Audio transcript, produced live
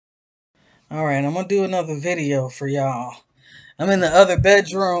All right, I'm gonna do another video for y'all. I'm in the other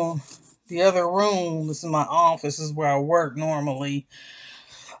bedroom, the other room. This is my office. This is where I work normally.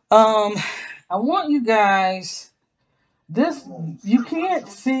 Um, I want you guys. This you can't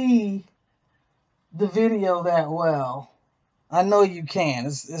see the video that well. I know you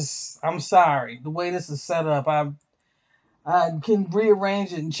can. I'm sorry. The way this is set up, I can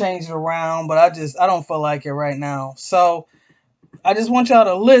rearrange it and change it around, but I don't feel like it right now. So I just want y'all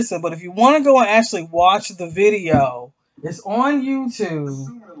to listen, but if you want to go and actually watch the video, it's on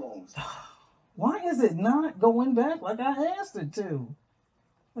YouTube. Why is it not going back like I asked it to?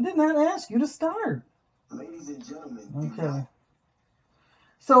 I did not ask you to start. Ladies and gentlemen. Okay.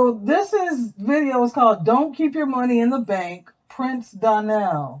 So this video is called Don't Keep Your Money in the Bank, Prince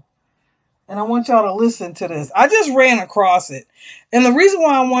Donnell. And I want y'all to listen to this. I just ran across it. And the reason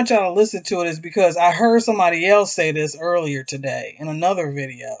why I want y'all to listen to it is because I heard somebody else say this earlier today in another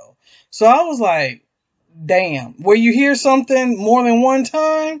video. So I was like, damn. Where you hear something more than one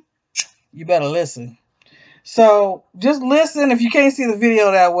time, you better listen. So just listen. If you can't see the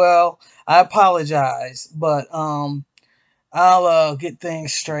video that well, I apologize. But I'll get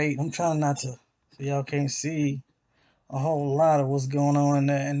things straight. I'm trying not to, so y'all can't see a whole lot of what's going on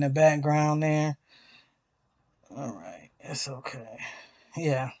in the background there. All right, it's okay.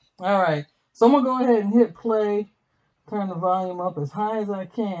 Yeah. All right. So I'm gonna go ahead and hit play. Turn the volume up as high as I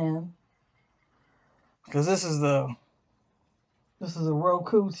can, because this is a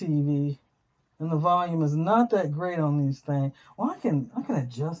Roku TV, and the volume is not that great on these things. Well, I can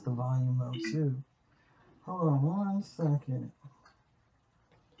adjust the volume though too. Hold on 1 second.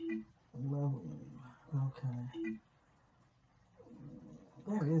 Leveling. Okay.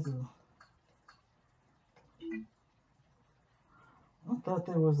 There is a. I thought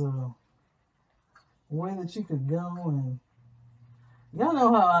there was a way that you could go and. Y'all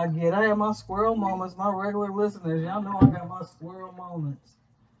know how I get. I have my squirrel moments. My regular listeners, y'all know I got my squirrel moments.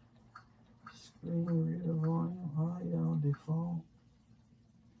 Screen reader volume, audio, default.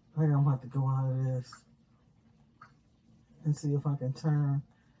 I think I'm about to go out of this and see if I can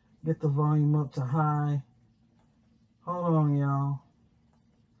get the volume up to high. Hold on, y'all.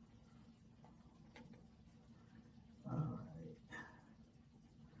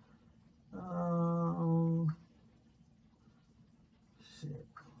 All right. Shit.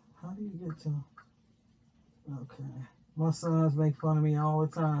 How do you get to? Okay. My sons make fun of me all the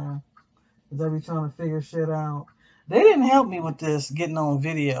time because I be trying to figure shit out. They didn't help me with this getting on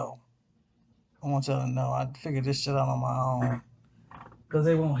video. I want y'all to know I figured this shit out on my own because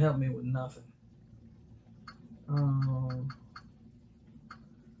they won't help me with nothing.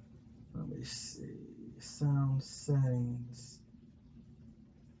 Let me see. Sound settings.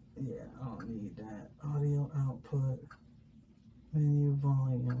 Yeah, I don't need that. Audio output. Menu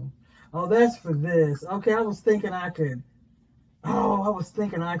volume. Oh, that's for this. Okay, I was thinking I could. Oh, I was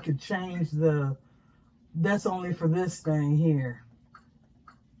thinking I could change the. That's only for this thing here.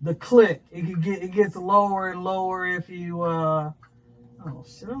 The click. It gets lower and lower if you Oh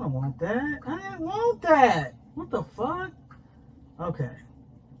shit, I don't want that. I didn't want that. What the fuck? Okay.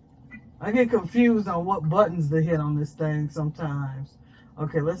 I get confused on what buttons to hit on this thing sometimes.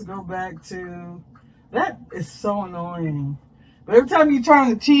 Okay, let's go back to. That is so annoying. But every time you turn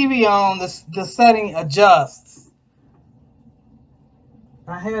the TV on, the setting adjusts.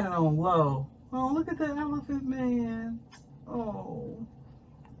 I had it on low. Oh, look at that elephant man. Oh,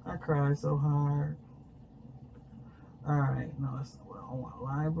 I cried so hard. Alright, no, that's not what I want.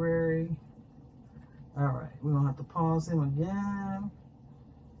 Library. Alright, we're going to have to pause him again.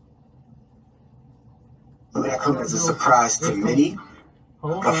 That comes as a surprise to many,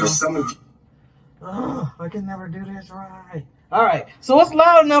 but for some of you. Oh, I can never do this right. Alright, so it's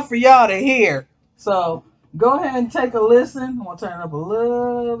loud enough for y'all to hear. So go ahead and take a listen. I'm going to turn it up a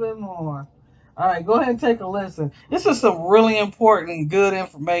little bit more. Alright, go ahead and take a listen. This is some really important, good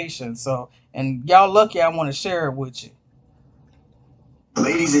information. So, and y'all lucky I want to share it with you.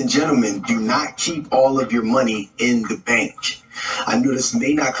 Ladies and gentlemen, do not keep all of your money in the bank. I know this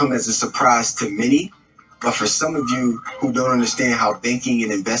may not come as a surprise to many, but for some of you who don't understand how banking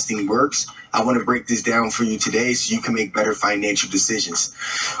and investing works, I want to break this down for you today so you can make better financial decisions.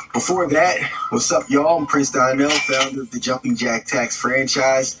 Before that, what's up, y'all? I'm Prince Donnell, founder of the Jumping Jack Tax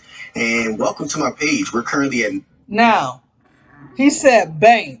franchise, and welcome to my page. We're currently at... Now, he said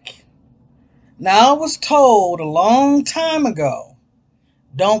bank. Now, I was told a long time ago,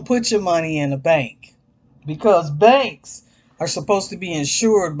 don't put your money in a bank because banks are supposed to be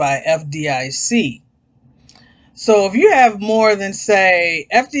insured by FDIC. So if you have more than, say,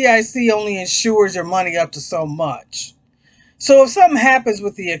 FDIC only insures your money up to so much. So if something happens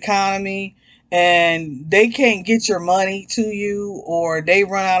with the economy and they can't get your money to you, or they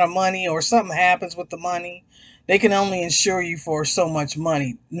run out of money, or something happens with the money, they can only insure you for so much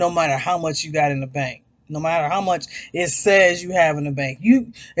money, no matter how much you got in the bank. No matter how much it says you have in the bank.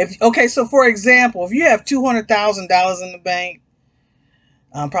 So for example, if you have $200,000 in the bank,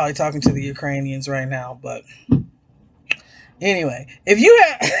 I'm probably talking to the Ukrainians right now, but anyway, if you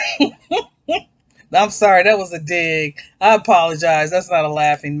have I'm sorry, that was a dig. I apologize. That's not a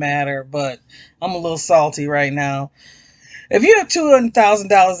laughing matter, but I'm a little salty right now. If you have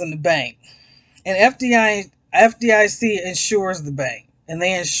 $200,000 in the bank and FDIC insures the bank, and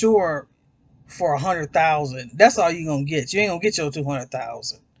they insure for 100,000, that's all you're gonna get. You ain't gonna get your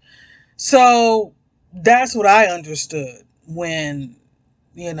 200,000. So that's what I understood when,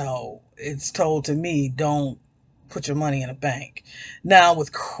 it's told to me, don't put your money in a bank. Now,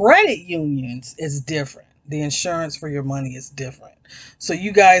 with credit unions, it's different. The insurance for your money is different. So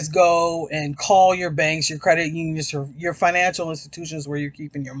you guys go and call your banks, your credit unions, your financial institutions where you're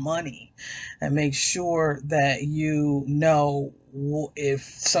keeping your money, and make sure that you know if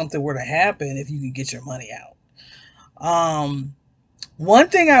something were to happen, if you can get your money out. One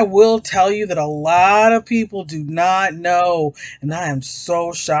thing I will tell you that a lot of people do not know, and I am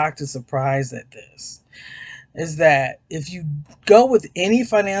so shocked and surprised at this, is that if you go with any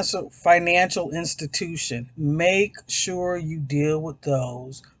financial institution, make sure you deal with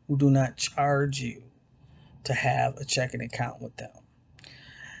those who do not charge you to have a checking account with them.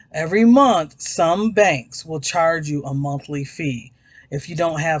 Every month, some banks will charge you a monthly fee if you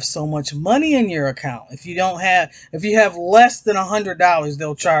don't have so much money in your account. If you have less than $100,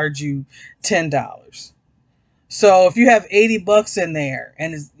 they'll charge you $10. So if you have 80 bucks in there,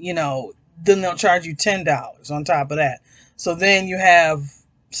 and then they'll charge you $10 on top of that. So then you have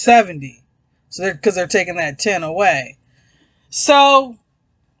 70. So because they're taking that 10 away. So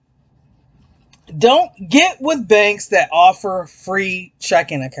don't get with banks that offer free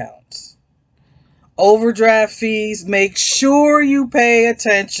checking accounts. Overdraft fees, make sure you pay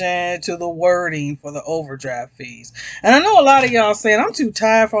attention to the wording for the overdraft fees. And I know a lot of y'all saying, I'm too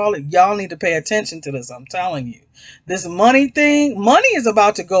tired for all of y'all need to pay attention to this. I'm telling you, this money is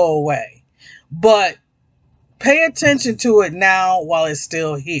about to go away, but pay attention to it now while it's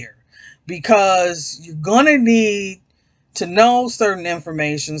still here, because you're going to need to know certain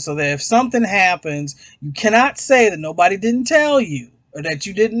information so that if something happens, you cannot say that nobody didn't tell you or that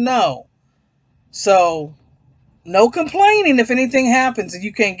you didn't know. So no complaining if anything happens and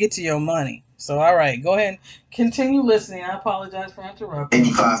you can't get to your money. So, all right, go ahead and continue listening. I apologize for interrupting.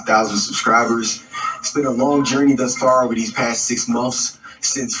 85,000 subscribers. It's been a long journey thus far over these past 6 months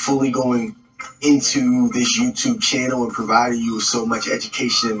since fully going into this YouTube channel and providing you with so much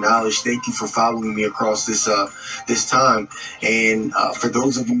education and knowledge. Thank you for following me across this time. And for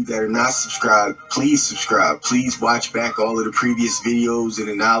those of you that are not subscribed, please subscribe. Please watch back all of the previous videos and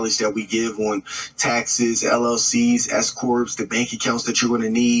the knowledge that we give on taxes, LLCs, S corps, the bank accounts that you're going to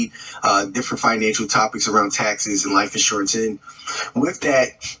need, different financial topics around taxes and life insurance. And with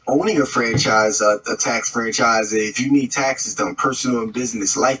that, owning a franchise, a tax franchise, if you need taxes done, personal and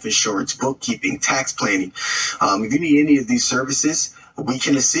business, life insurance, bookkeeping, tax planning, if you need any of these services, we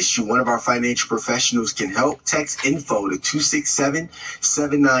can assist you. One of our financial professionals can help. Text info to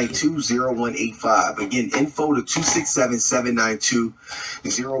 267-792-0185. Again, info to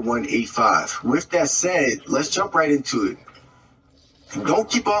 267-792-0185. With that said, let's jump right into it. Don't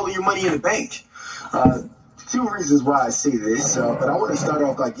keep all of your money in the bank. Two reasons why I say this, but I want to start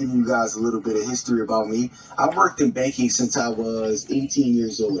off by giving you guys a little bit of history about me. I've worked in banking since I was 18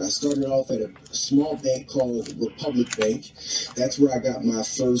 years old. I started off at a small bank called Republic Bank. That's where I got my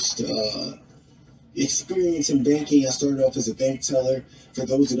first experience in banking. I started off as a bank teller. For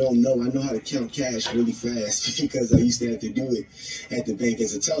those that don't know, I know how to count cash really fast because I used to have to do it at the bank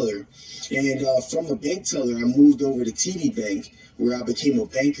as a teller. And from a bank teller, I moved over to TD Bank, where I became a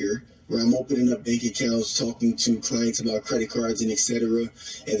banker, where I'm opening up bank accounts, talking to clients about credit cards and etc.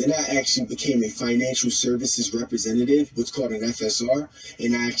 And then I actually became a financial services representative, what's called an FSR,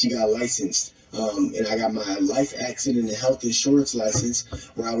 and I actually got licensed. And I got my life accident and health insurance license,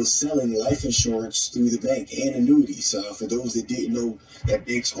 where I was selling life insurance through the bank and annuities. For those that didn't know that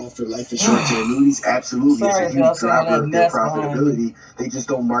banks offer life insurance and annuities, absolutely, it's a huge driver of their profitability. They just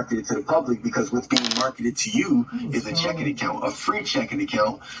don't market it to the public, because what's being marketed to you is a checking account, a free checking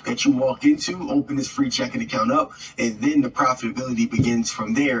account that you walk into, open this free checking account up, and then the profitability begins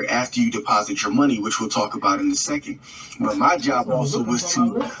from there after you deposit your money, which we'll talk about in a second. But my job also was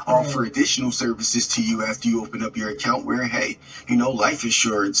to offer additional services to you after you open up your account where, hey, life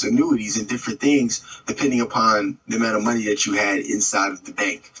insurance, annuities, and different things depending upon the amount of money that you had inside of the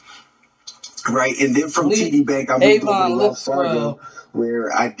bank. Right, and then from TD Bank, I moved over to Wells Fargo,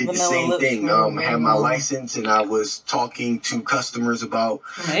 where I did the same thing. I had my license, and I was talking to customers about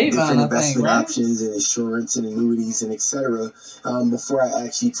different investment options and insurance and annuities and etc. Before I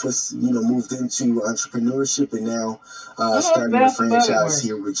actually moved into entrepreneurship, and now starting a franchise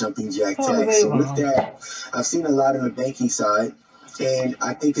here with Jumping Jack Tax. So with that, I've seen a lot on the banking side. And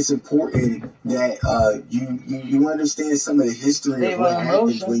I think it's important that you understand some of the history of what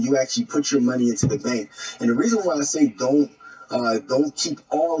happens when you actually put your money into the bank. And the reason why I say don't keep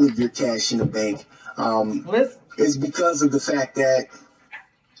all of your cash in the bank is because of the fact that,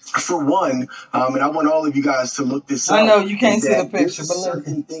 for one, and I want all of you guys to look this up. I know you can't see the picture, there's a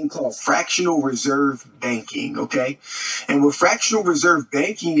certain thing called fractional reserve banking, okay? And what fractional reserve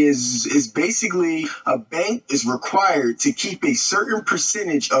banking is basically a bank is required to keep a certain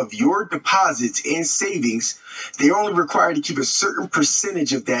percentage of your deposits and savings. They're only required to keep a certain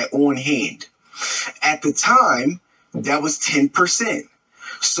percentage of that on hand. At the time, that was 10%.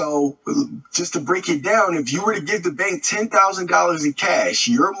 So just to break it down, if you were to give the bank $10,000 in cash,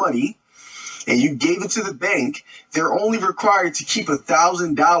 your money, and you gave it to the bank, they're only required to keep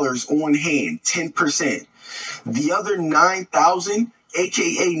 $1,000 on hand, 10%. The other 9,000,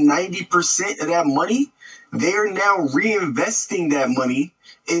 aka 90% of that money, they're now reinvesting that money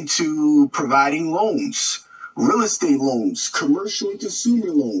into providing loans, real estate loans, commercial and consumer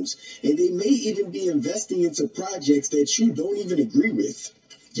loans, and they may even be investing into projects that you don't even agree with,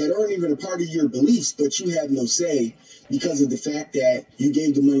 that aren't even a part of your beliefs, but you have no say because of the fact that you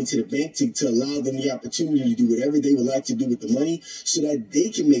gave the money to the bank to allow them the opportunity to do whatever they would like to do with the money so that they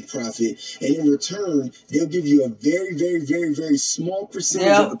can make profit. And in return, they'll give you a very, very, very, very small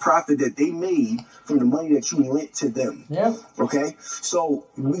percentage of the profit that they made from the money that you lent to them. Okay? So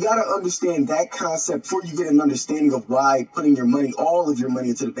we got to understand that concept before you get an understanding of why putting your money, all of your money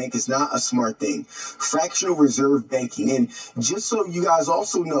into the bank is not a smart thing. Fractional reserve banking. And just so you guys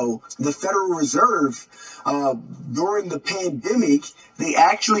also know, the Federal Reserve, during the pandemic, they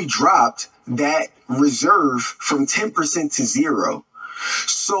actually dropped that reserve from 10% to 0.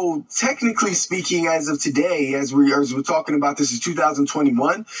 So technically speaking, as of today, as we're talking about this is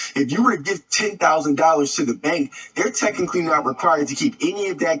 2021, if you were to give $10,000 to the bank, they're technically not required to keep any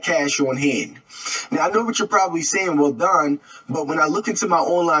of that cash on hand. Now, I know what you're probably saying, well, Don, but when I look into my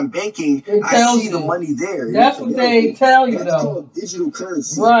online banking, I see the money there. That's what they tell you, though. That's called digital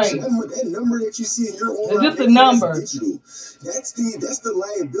currency. Right. So that number that you see in your online it's just a number. That's digital. That's the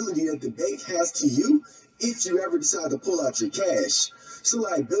liability that the bank has to you if you ever decide to pull out your cash. It's a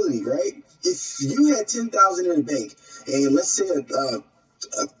liability, right? If you had 10,000 in the bank, and let's say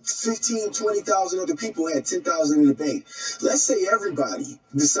 15, 20,000 other people had 10,000 in the bank. Let's say everybody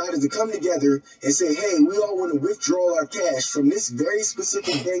decided to come together and say, hey, we all want to withdraw our cash from this very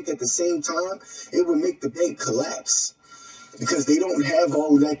specific bank at the same time. It would make the bank collapse because they don't have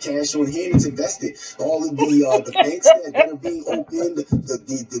all of that cash on hand. It's invested. All of the banks that are being opened,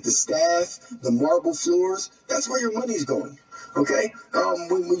 the staff, the marble floors, that's where your money's going. Okay,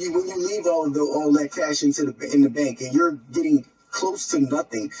 when you leave all that cash in the bank and you're getting close to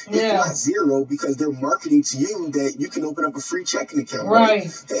nothing, if not zero, because they're marketing to you that you can open up a free checking account, right?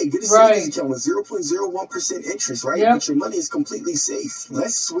 Hey, get a savings account with 0.01% interest, right? But your money is completely safe.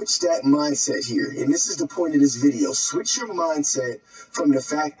 Let's switch that mindset here, and this is the point of this video. Switch your mindset from the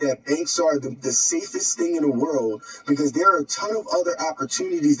fact that banks are the safest thing in the world, because there are a ton of other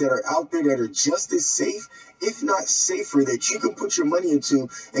opportunities that are out there that are just as safe, if not safer, that you can put your money into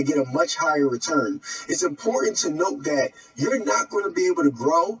and get a much higher return. It's important to note that you're not going to be able to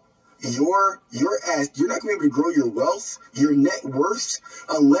grow you're not going to be able to grow your wealth, your net worth,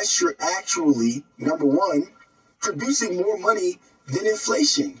 unless you're actually, number one, producing more money than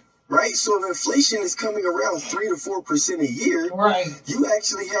inflation. Right? So if inflation is coming around 3 to 4% a year, you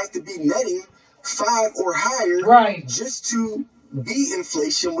actually have to be netting 5 or higher just to be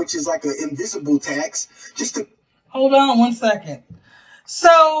inflation, which is like an invisible tax. Just to hold on 1 second.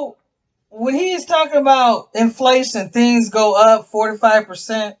 So when he is talking about inflation, things go up 4 to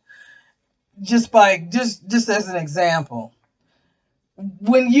 5%. Just as an example,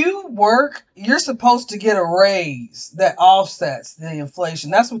 when you work, you're supposed to get a raise that offsets the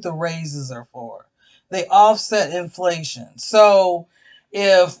inflation. That's what the raises are for. They offset inflation. So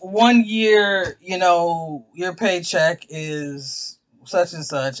if 1 year, your paycheck is such and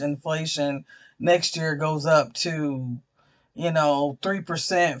such, inflation next year goes up to, 3%,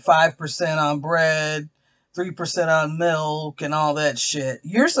 5% on bread, 3% on milk and all that shit.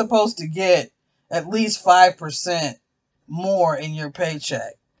 You're supposed to get at least 5% more in your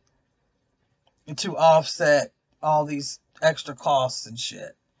paycheck to offset all these extra costs and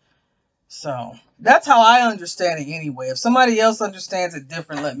shit. So that's how I understand it anyway. If somebody else understands it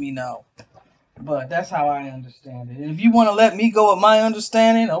different, let me know. But that's how I understand it. And if you want to let me go with my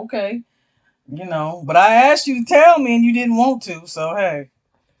understanding, okay. But I asked you to tell me and you didn't want to, so hey.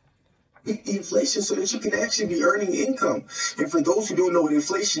 Inflation so that you can actually be earning income. And for those who don't know what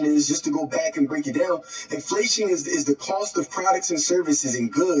inflation is, just to go back and break it down, inflation is the cost of products and services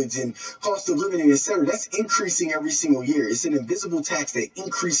and goods and cost of living, etc. That's increasing every single year. It's an invisible tax that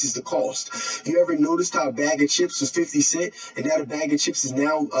increases the cost. You ever noticed how a bag of chips was 50 cents and now the bag of chips is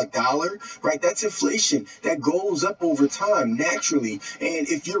now $1, right? That's inflation. That goes up over time naturally. And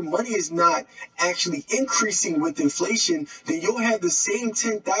if your money is not actually increasing with inflation, then you'll have the same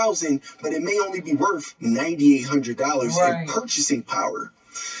 10,000, but it may only be worth $9,800 in purchasing power.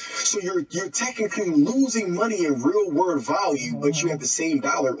 So you're technically losing money in real world value, but you have the same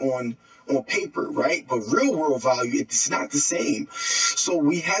dollar on paper, right? But real world value, it's not the same. So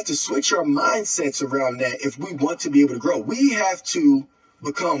we have to switch our mindsets around that if we want to be able to grow. We have to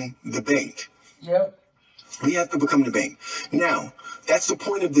become the bank. Yep. We have to become the bank. Now, that's the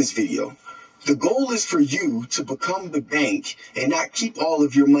point of this video. The goal is for you to become the bank and not keep all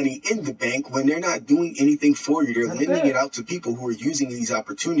of your money in the bank when they're not doing anything for you. They're lending it out to people who are using these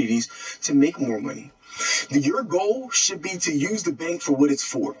opportunities to make more money. Your goal should be to use the bank for what it's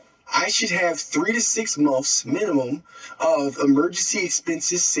for. I should have 3 to 6 months minimum of emergency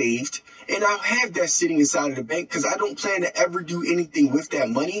expenses saved, and I'll have that sitting inside of the bank because I don't plan to ever do anything with that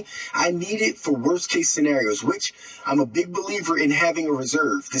money. I need it for worst case scenarios, which I'm a big believer in having a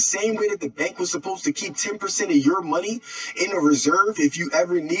reserve. The same way that the bank was supposed to keep 10% of your money in a reserve if you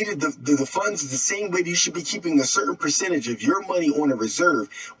ever needed the funds, the same way that you should be keeping a certain percentage of your money on a reserve,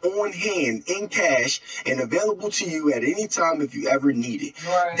 on hand, in cash, and available to you at any time if you ever need it.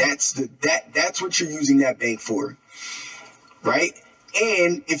 Right. That's what you're using that bank for, right?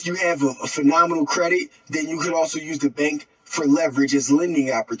 And if you have a phenomenal credit, then you could also use the bank for leverage as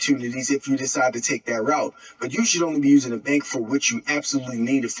lending opportunities if you decide to take that route. But you should only be using a bank for what you absolutely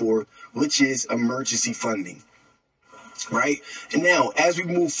need it for, which is emergency funding. Right? And now, as we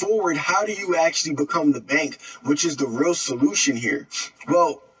move forward, how do you actually become the bank, which is the real solution here?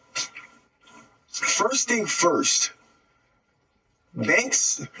 Well, first thing first,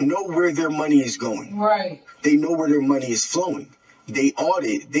 banks know where their money is going. Right. They know where their money is flowing. They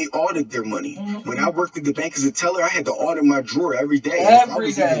audit their money. Mm-hmm. When I worked at the bank as a teller, I had to audit my drawer every day. If I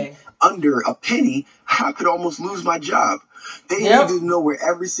was even under a penny, I could almost lose my job. They needed to know where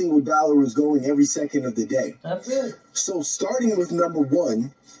every single dollar was going every second of the day. That's it. So starting with number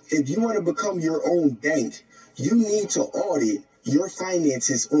one, if you want to become your own bank, you need to audit your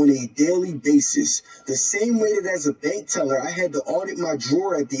finances on a daily basis. The same way that as a bank teller, I had to audit my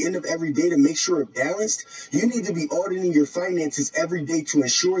drawer at the end of every day to make sure it balanced. You need to be auditing your finances every day to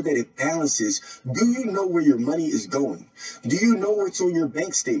ensure that it balances. Do you know where your money is going? Do you know what's on your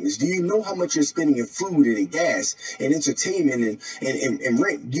bank statements? Do you know how much you're spending in food and in gas and entertainment and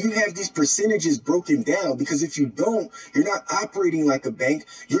rent? Do you have these percentages broken down? Because if you don't, you're not operating like a bank.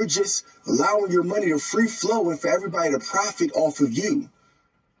 You're just allowing your money to free flow and for everybody to profit off of you.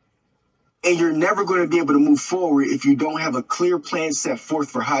 And you're never going to be able to move forward if you don't have a clear plan set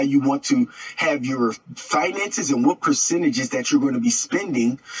forth for how you want to have your finances and what percentages that you're going to be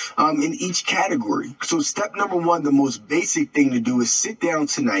spending in each category. So step number one, the most basic thing to do is sit down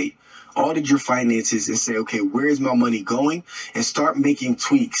tonight, audit your finances and say, okay, where is my money going? And start making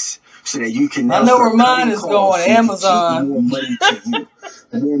tweaks so that you can now I know where mine is going, Amazon. More money to you,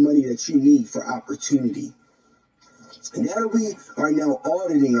 more money that you need for opportunity. And now that we are now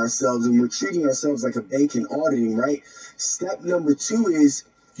auditing ourselves and we're treating ourselves like a bank and auditing, right? Step number two is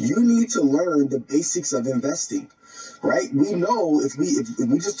you need to learn the basics of investing, right? We know if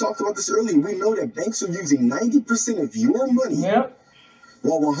we just talked about this earlier, we know that banks are using 90% of your money. Yep.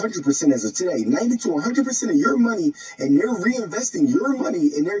 Well, 100% as of today, 90 to 100% of your money, and they're reinvesting your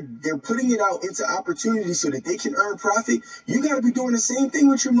money and they're putting it out into opportunities so that they can earn profit. You got to be doing the same thing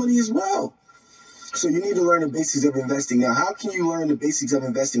with your money as well. So you need to learn the basics of investing. Now, how can you learn the basics of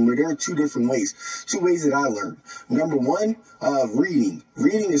investing? Well, there are two different ways. Two ways that I learned. Number one, reading.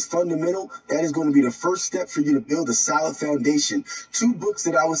 Reading is fundamental. That is going to be the first step for you to build a solid foundation. 2 books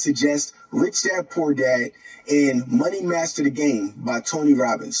that I would suggest: Rich Dad Poor Dad and Money Master the Game by Tony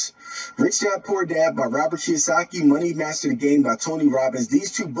Robbins. Rich Dad Poor Dad by Robert Kiyosaki, Money Master the Game by Tony Robbins.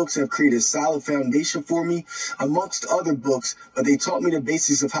 These 2 books have created a solid foundation for me, amongst other books, but they taught me the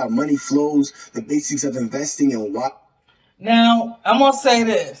basics of how money flows, the basics of investing, and why. Now, I'm going to say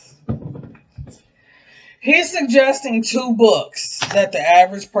this. He's suggesting 2 books that the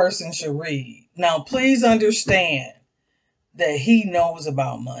average person should read. Now, please understand that he knows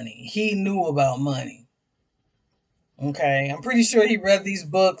about money. He knew about money. Okay? I'm pretty sure he read these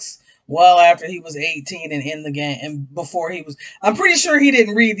books well after he was 18 and in the game. And before he was... I'm pretty sure he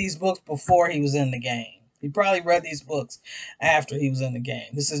didn't read these books before he was in the game. He probably read these books after he was in the game.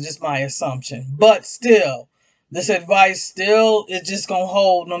 This is just my assumption. But still, this advice still is just going to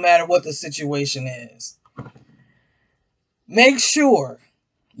hold no matter what the situation is. Make sure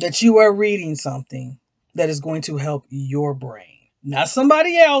that you are reading something that is going to help your brain, not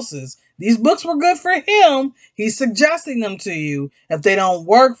somebody else's. These books were good for him. He's suggesting them to you. If they don't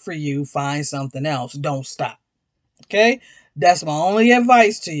work for you, find something else. Don't stop. Okay? That's my only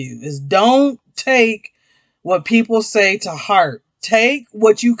advice to you, is don't take what people say to heart. Take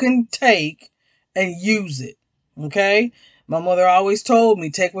what you can take and use it. Okay? My mother always told me,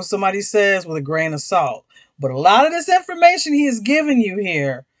 take what somebody says with a grain of salt. But a lot of this information he is giving you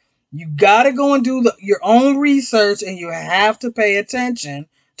here, you got to go and do your own research, and you have to pay attention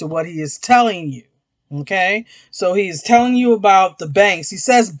to what he is telling you. Okay? So he is telling you about the banks. He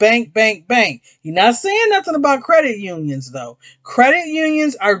says bank, bank, bank. He's not saying nothing about credit unions, though. Credit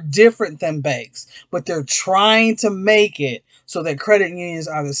unions are different than banks, but they're trying to make it so that credit unions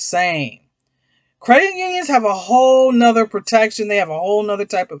are the same. Credit unions have a whole nother protection. They have a whole nother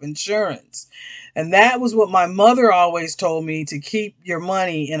type of insurance. And that was what my mother always told me, to keep your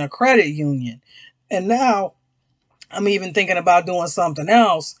money in a credit union. And now I'm even thinking about doing something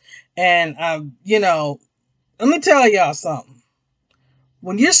else. And, let me tell y'all something.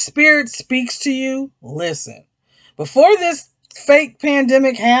 When your spirit speaks to you, listen. Before this fake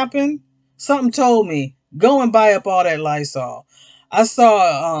pandemic happened, something told me, go and buy up all that Lysol. I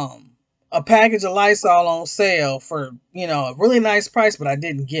saw a package of Lysol on sale for, a really nice price, but I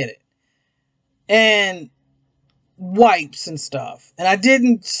didn't get it. And wipes and stuff.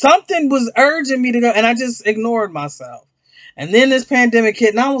 And something was urging me to go, and I just ignored myself. And then this pandemic hit,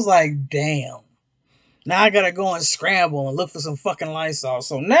 and I was like, damn. Now I gotta go and scramble and look for some fucking Lysol.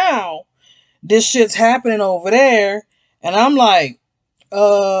 So now, this shit's happening over there, and I'm like,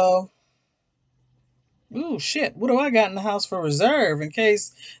 ooh, shit, what do I got in the house for reserve in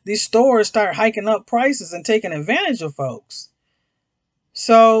case these stores start hiking up prices and taking advantage of folks?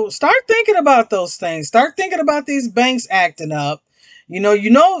 So start thinking about those things. Start thinking about these banks acting up.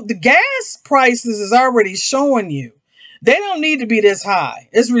 The gas prices is already showing you. They don't need to be this high.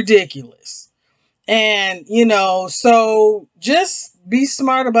 It's ridiculous. And, so just be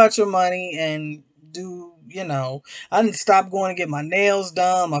smart about your money and do, I didn't stop going to get my nails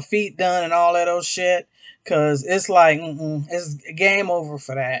done, my feet done, and all that old shit. Because it's like, it's game over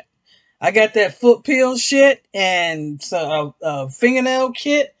for that. I got that foot peel shit and a fingernail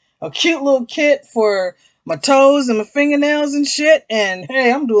kit, a cute little kit for my toes and my fingernails and shit. And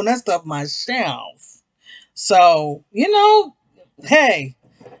hey, I'm doing that stuff myself. So, hey,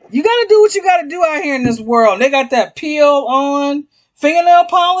 you got to do what you got to do out here in this world. They got that peel on fingernail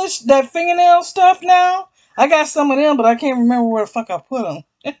polish, that fingernail stuff now. I got some of them, but I can't remember where the fuck I put them.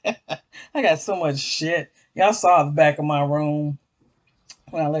 I got so much shit. Y'all saw the back of my room.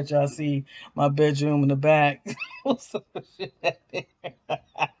 When I let y'all see my bedroom in the back. I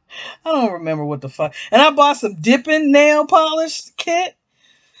don't remember what the fuck. And I bought some dipping nail polish kit.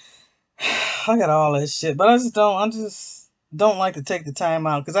 I got all that shit, but I just don't like to take the time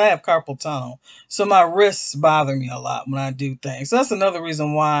out because I have carpal tunnel. So my wrists bother me a lot when I do things. So that's another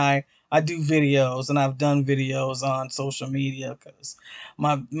reason why I do videos, and I've done videos on social media, because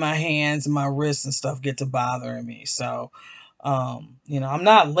my hands and my wrists and stuff get to bothering me. So I'm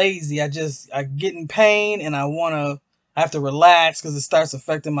not lazy. I get in pain, and I have to relax because it starts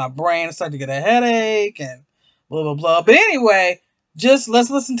affecting my brain. I start to get a headache and blah, blah, blah. But anyway, let's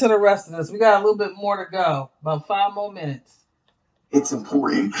listen to the rest of this. We got a little bit more to go. About 5 more minutes. It's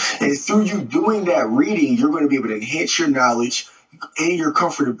important. And through you doing that reading, you're going to be able to enhance your knowledge, and your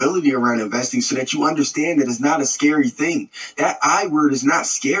comfortability around investing so that you understand that it's not a scary thing. That I word is not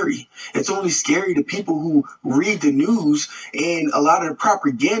scary. It's only scary to people who read the news and a lot of the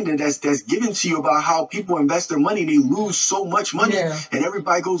propaganda that's given to you about how people invest their money and they lose so much money and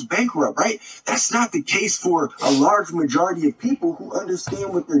everybody goes bankrupt, right? That's not the case for a large majority of people who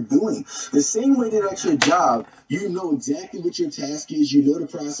understand what they're doing. The same way that at your job, you know exactly what your task is, you know the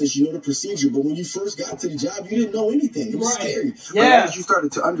process, you know the procedure, but when you first got to the job, you didn't know anything. It was scary. But as you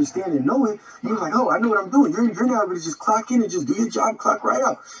started to understand and know it, you're like, oh, I know what I'm doing. You're now able to just clock in and just do your job, clock right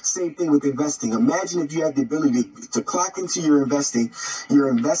out. Same thing with investing. Imagine if you had the ability to clock into your investing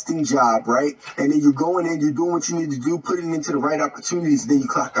job, right? And then you're going in, you're doing what you need to do, putting into the right opportunities, then you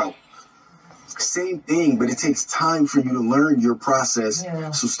clock out. Same thing, but it takes time for you to learn your process.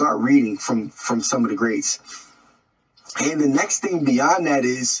 So start reading from some of the greats. And the next thing beyond that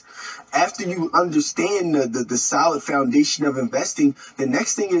is, after you understand the solid foundation of investing, the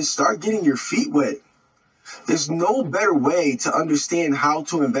next thing is start getting your feet wet. There's no better way to understand how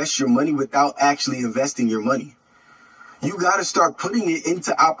to invest your money without actually investing your money. You got to start putting it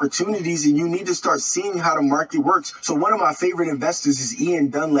into opportunities, and you need to start seeing how the market works. So one of my favorite investors is Ian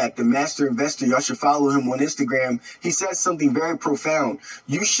Dunlap, the master investor. Y'all should follow him on Instagram. He says something very profound.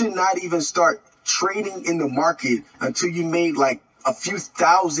 You should not even start trading in the market until you made like a few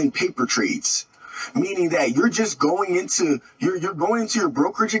thousand paper trades. Meaning that you're just going into you're going into your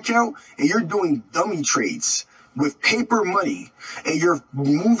brokerage account and you're doing dummy trades with paper money, and you're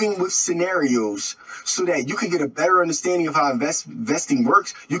moving with scenarios so that you can get a better understanding of how investing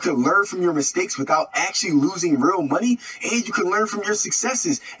works. You can learn from your mistakes without actually losing real money, and you can learn from your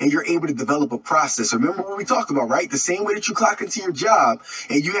successes, and you're able to develop a process. Remember what we talked about, right? The same way that you clock into your job,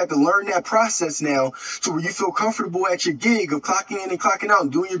 and you have to learn that process now to where you feel comfortable at your gig of clocking in and clocking out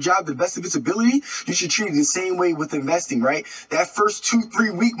and doing your job to the best of its ability. You should treat it the same way with investing, right? That first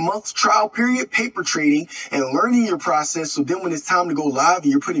 2-3 week month trial period, paper trading, and learning your process, so then when it's time to go live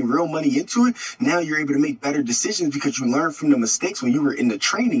and you're putting real money into it, now you're able to make better decisions because you learned from the mistakes when you were in the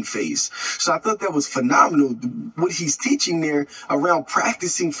training phase. So I thought that was phenomenal what he's teaching there around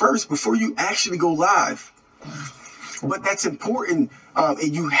practicing first before you actually go live. But that's important,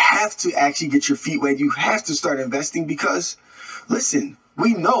 and you have to actually get your feet wet. You have to start investing because, listen,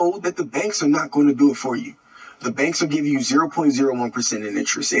 we know that the banks are not going to do it for you. The banks will give you 0.01% in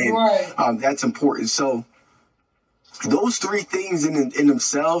interest, and that's important. So those three things in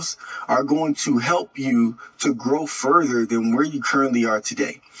themselves are going to help you to grow further than where you currently are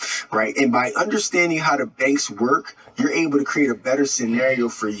today, right? And by understanding how the banks work, you're able to create a better scenario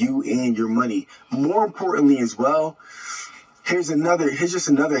for you and your money. More importantly as well, here's just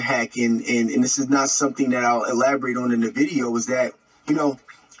another hack, and this is not something that I'll elaborate on in the video, is that,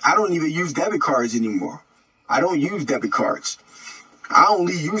 I don't even use debit cards anymore. I don't use debit cards. I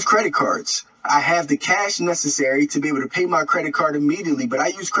only use credit cards. I have the cash necessary to be able to pay my credit card immediately, but I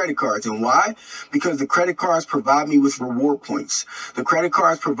use credit cards. And why? Because the credit cards provide me with reward points. The credit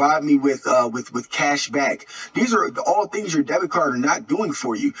cards provide me with cash back. These are all things your debit card are not doing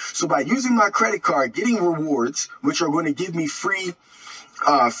for you. So by using my credit card, getting rewards, which are going to give me free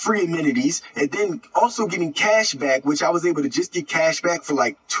amenities, and then also getting cash back, which I was able to just get cash back for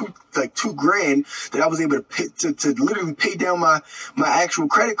like $2,000 that I was able to literally pay down my actual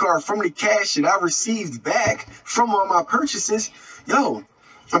credit card from the cash that I received back from all my purchases.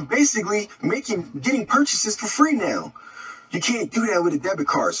 I'm basically getting purchases for free now. You can't do that with a debit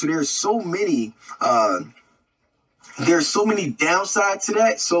card. So there's so many downsides to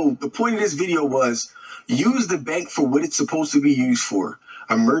that. So the point of this video was, use the bank for what it's supposed to be used for.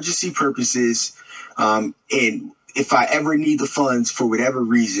 Emergency purposes, and if I ever need the funds for whatever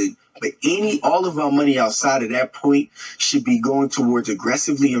reason. But all of my money outside of that point should be going towards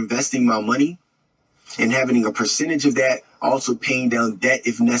aggressively investing my money and having a percentage of that, also paying down debt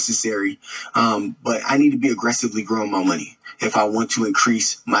if necessary. But I need to be aggressively growing my money if I want to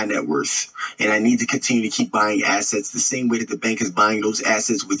increase my net worth. And I need to continue to keep buying assets the same way that the bank is buying those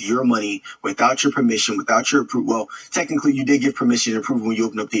assets with your money, without your permission, without your approval. Well, technically you did give permission and approval when you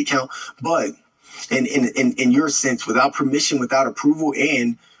open up the account, but in your sense, without permission, without approval,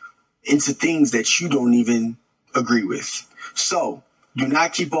 and into things that you don't even agree with. So do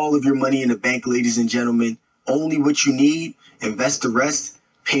not keep all of your money in the bank, ladies and gentlemen. Only what you need. Invest the rest,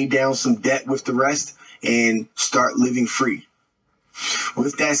 pay down some debt with the rest, and start living free.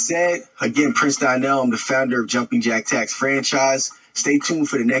 With that said, again, Prince Donnell, I'm the founder of Jumping Jack Tax Franchise. Stay tuned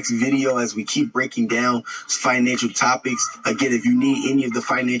for the next video as we keep breaking down financial topics. Again, if you need any of the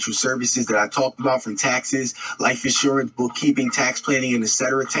financial services that I talked about, from taxes, life insurance, bookkeeping, tax planning, and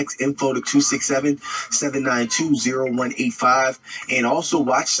etc., text info to 267-792-0185. And also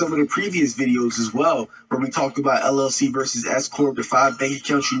watch some of the previous videos as well, where we talked about LLC versus S Corp, the 5 bank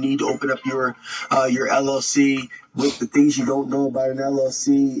accounts you need to open up your LLC, with the things you don't know about an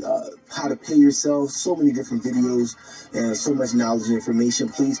LLC, how to pay yourself, so many different videos and so much knowledge and information.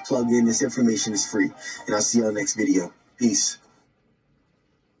 Please plug in. This information is free. And I'll see you on the next video. Peace.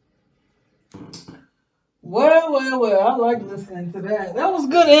 Well, I like listening to that. That was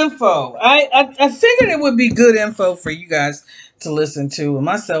good info. I figured it would be good info for you guys to listen to, and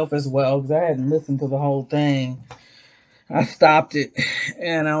myself as well, because I hadn't listened to the whole thing. I stopped it,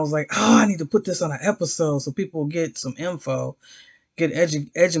 and I was like, oh, I need to put this on an episode so people get some info, get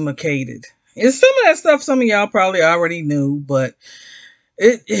educated. And some of that stuff, some of y'all probably already knew, but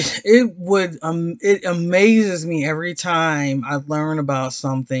it amazes me every time I learn about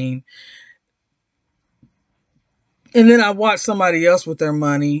something, and then I watch somebody else with their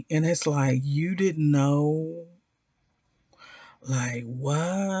money, and it's like, you didn't know? Like,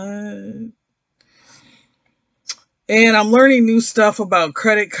 what? And I'm learning new stuff about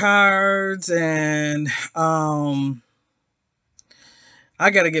credit cards, and I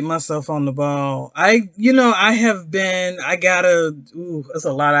got to get myself on the ball. That's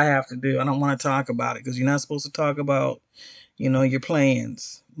a lot I have to do. I don't want to talk about it because you're not supposed to talk about, your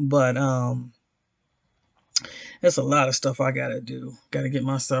plans. But there's a lot of stuff I got to do. Got to get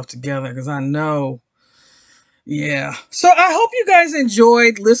myself together because I know. Yeah. So I hope you guys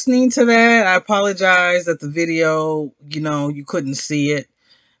enjoyed listening to that. I apologize that the video, you couldn't see it.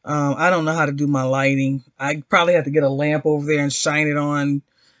 I don't know how to do my lighting. I probably have to get a lamp over there and shine it on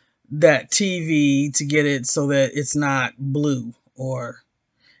that TV to get it so that it's not blue or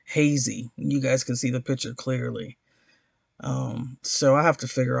hazy. You guys can see the picture clearly. So I have to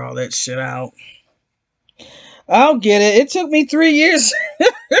figure all that shit out. I'll get it. It took me 3 years.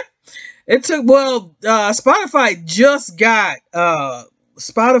 Spotify just got,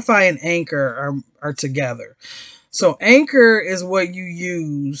 Spotify and Anchor are together. So Anchor is what you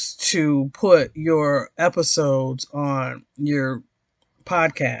use to put your episodes on your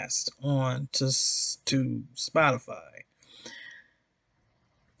podcast on to Spotify.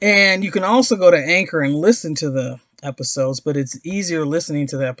 And you can also go to Anchor and listen to the episodes, but it's easier listening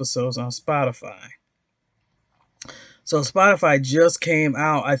to the episodes on Spotify. So Spotify just came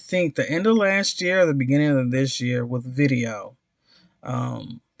out, I think, the end of last year or the beginning of this year with video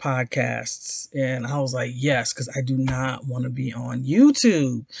podcasts. And I was like, yes, because I do not want to be on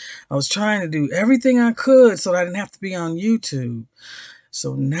YouTube. I was trying to do everything I could so that I didn't have to be on YouTube.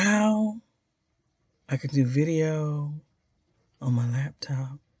 So now I can do video on my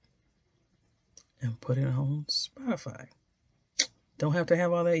laptop and put it on Spotify. Don't have to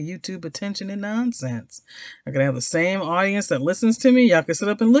have all that YouTube attention and nonsense. I can have the same audience that listens to me. Y'all can sit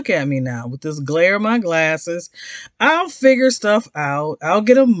up and look at me now with this glare of my glasses. I'll figure stuff out. I'll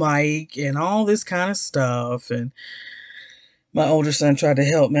get a mic and all this kind of stuff. And my older son tried to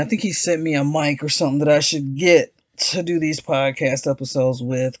help me. I think he sent me a mic or something that I should get to do these podcast episodes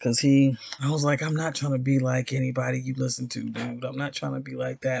with, because I was like, I'm not trying to be like anybody you listen to, dude. I'm not trying to be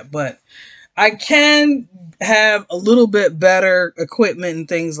like that. But I can have a little bit better equipment and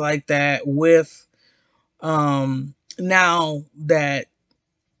things like that with now that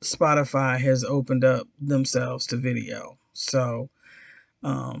Spotify has opened up themselves to video. So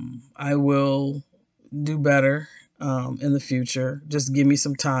I will do better in the future. Just give me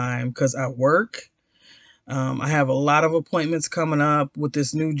some time because I work. I have a lot of appointments coming up with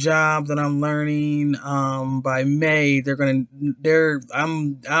this new job that I'm learning. By May,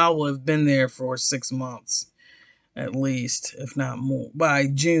 I'll have been there for 6 months at least, if not more. By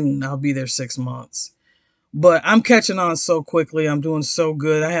June, I'll be there 6 months. But I'm catching on so quickly. I'm doing so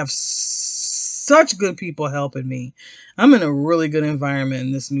good. I have such good people helping me. I'm in a really good environment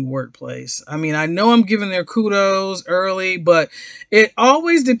in this new workplace. I mean, I know I'm giving their kudos early, but it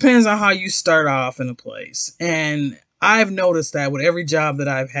always depends on how you start off in a place. And I've noticed that with every job that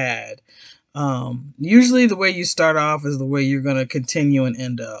I've had. Usually the way you start off is the way you're going to continue and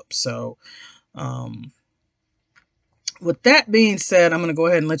end up. So, with that being said, I'm going to go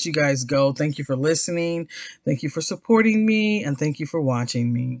ahead and let you guys go. Thank you for listening. Thank you for supporting me. And thank you for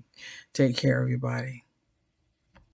watching me. Take care, everybody.